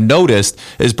what I've noticed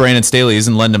is Brandon Staley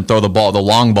isn't letting him throw the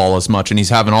long ball as much, and he's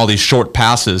having all these short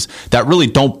passes that really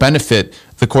don't benefit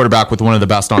the quarterback with one of the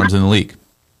best arms in the league.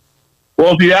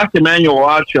 Well, if you ask Emmanuel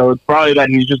Ocho, it's probably that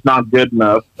he's just not good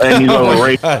enough and he's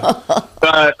overrated.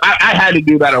 I had to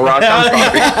do that, Arash.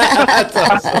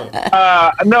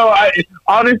 I'm sorry.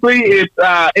 Honestly,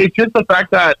 it's just the fact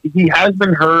that he has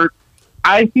been hurt.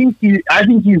 I think he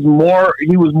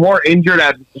was more injured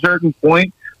at a certain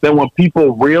point than what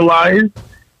people realized,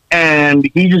 and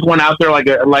he just went out there like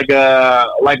a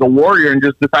warrior and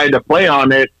just decided to play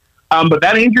on it. But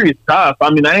that injury is tough.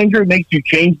 That injury makes you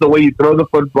change the way you throw the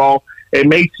football. It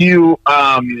makes you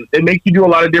do a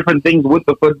lot of different things with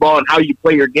the football and how you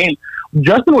play your game.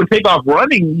 Justin would take off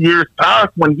running years past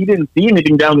when he didn't see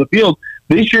anything down the field.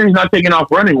 This year he's not taking off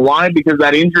running. Why? Because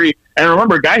that injury. And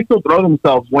remember, guys still throw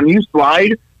themselves. When you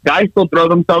slide, guys still throw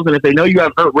themselves. And if they know you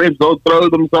have hurt ribs, they'll throw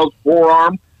themselves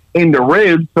forearm into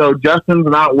ribs. So Justin's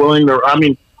not willing to.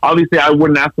 Obviously, I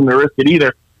wouldn't ask him to risk it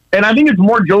either. And I think it's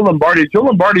more Joe Lombardi. Joe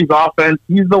Lombardi's offense,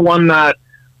 he's the one that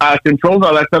controls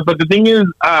all that stuff. But the thing is,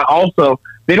 also,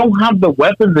 they don't have the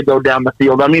weapons to go down the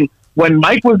field. When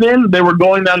Mike was in, they were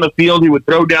going down the field. He would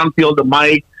throw downfield to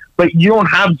Mike. But you don't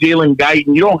have Jalen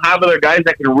Guyton. You don't have other guys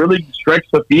that can really stretch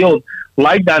the field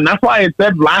like that. And that's why I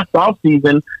said last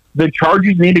offseason, the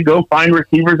Chargers need to go find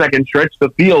receivers that can stretch the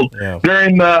field. Yeah.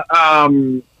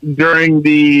 During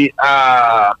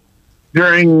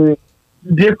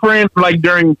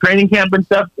training camp and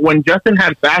stuff, when Justin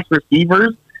had fast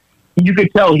receivers, you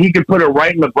could tell he could put it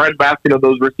right in the breadbasket of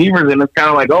those receivers, and it's kind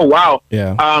of like, oh wow.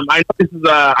 Yeah. I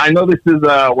know this is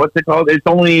what's it called? It's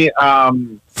only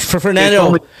for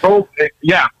Fernando.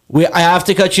 I have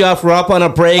to cut you off. We're up on a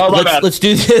break. Let's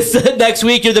do this next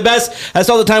week. You're the best. That's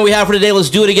all the time we have for today. Let's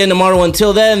do it again tomorrow.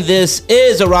 Until then, this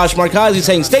is Arash Markazi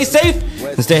saying stay safe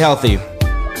and stay healthy.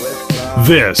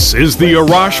 This is the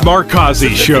Arash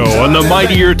Markazi Show on the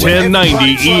Mightier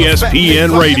 1090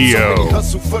 ESPN Radio.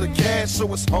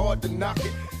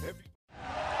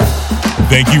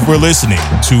 Thank you for listening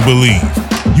to Believe.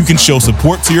 You can show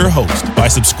support to your host by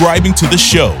subscribing to the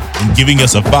show and giving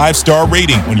us a 5-star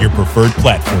rating on your preferred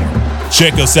platform.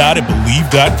 Check us out at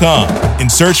Believe.com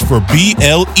and search for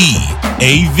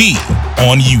BLEAV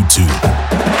on YouTube.